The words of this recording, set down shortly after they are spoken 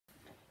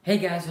Hey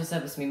guys, what's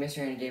up? It's me, Mr.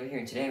 Andy Gamer here,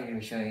 and today I'm going to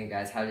be showing you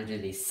guys how to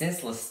do the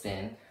Senseless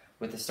spin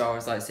with the Star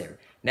Wars lightsaber.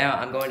 Now,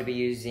 I'm going to be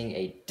using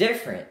a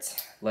different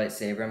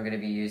lightsaber. I'm going to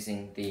be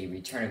using the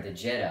Return of the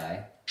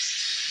Jedi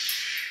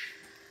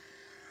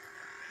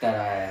that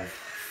I have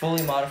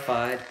fully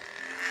modified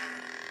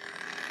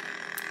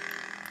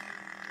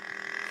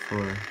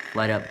for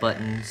light up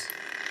buttons.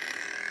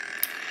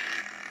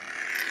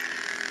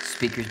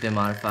 Speaker's been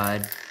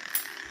modified.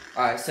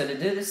 Alright, so to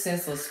do the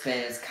Senseless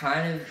spin, it's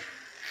kind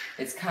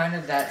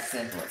of that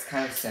simple. It's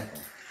kind of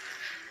simple.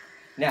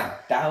 Now,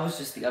 that was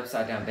just the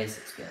upside down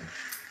basic spin.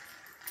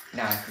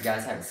 Now, if you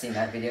guys haven't seen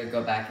that video,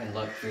 go back and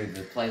look through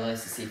the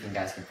playlist to see if you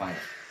guys can find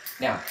it.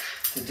 Now,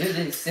 to do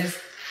the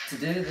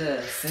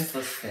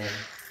Senseless spin,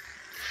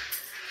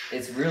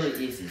 it's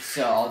really easy.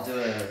 So I'll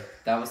do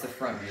that was the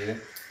front view.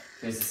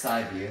 Here's the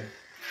side view.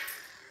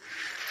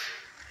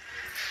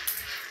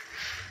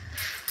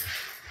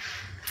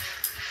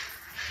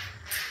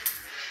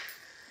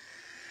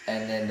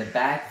 And then the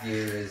back view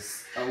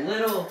is a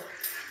little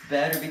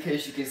better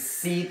because you can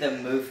see the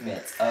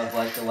movement of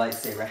like the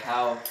lightsaber,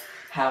 how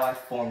I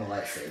form the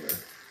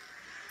lightsaber.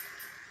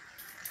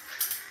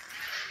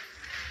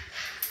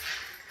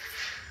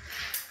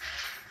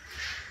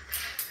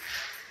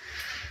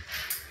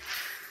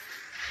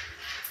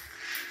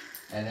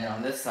 And then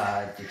on this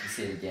side, you can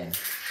see it again.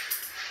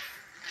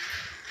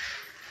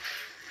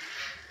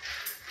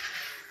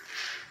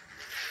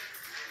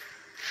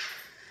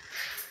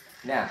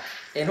 Now,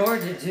 in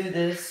order to do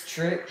this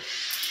trick,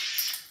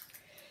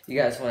 you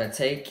guys want to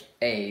take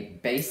a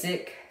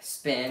basic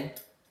spin,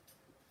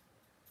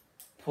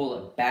 pull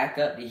it back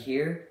up to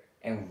here,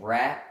 and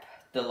wrap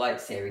the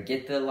lightsaber.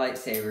 Get the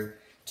lightsaber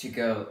to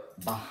go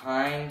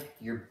behind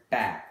your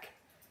back,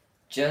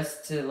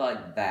 just to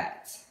like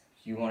that.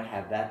 You want to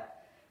have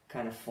that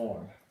kind of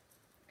form.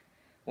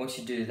 Once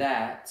you do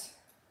that,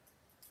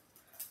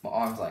 my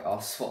arm's like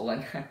all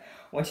swollen.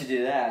 Once you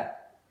do that,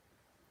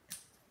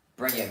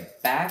 bring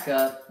it back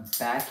up,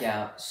 back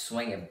out,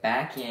 swing it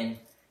back in,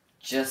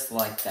 just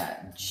like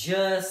that.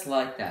 Just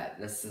like that.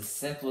 That's the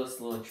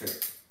simplest little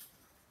trick.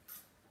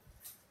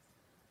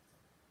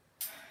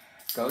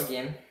 Go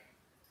again.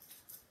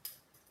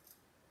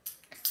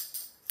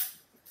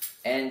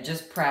 And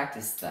just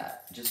practice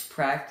that. Just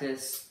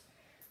practice.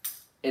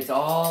 It's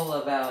all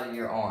about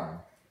your arm.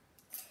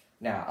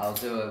 Now, I'll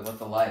do it with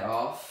the light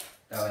off.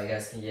 That way you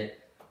guys can get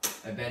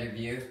a better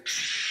view.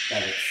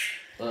 That it's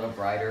a little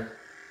brighter.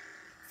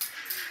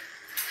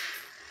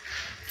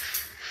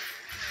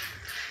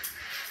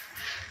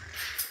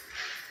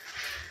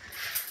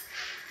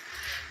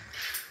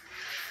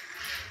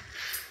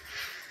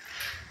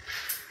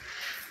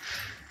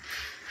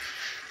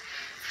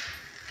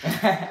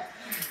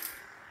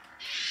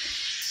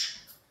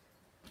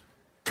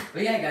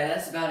 But yeah guys,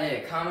 that's about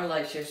it. Comment,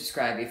 like, share,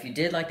 subscribe. If you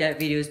did like that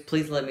video,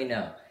 please let me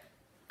know.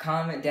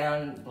 Comment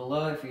down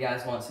below if you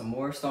guys want some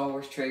more Star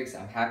Wars tricks.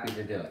 I'm happy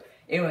to do it.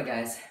 Anyway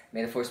guys,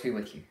 may the Force be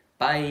with you.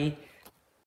 Bye!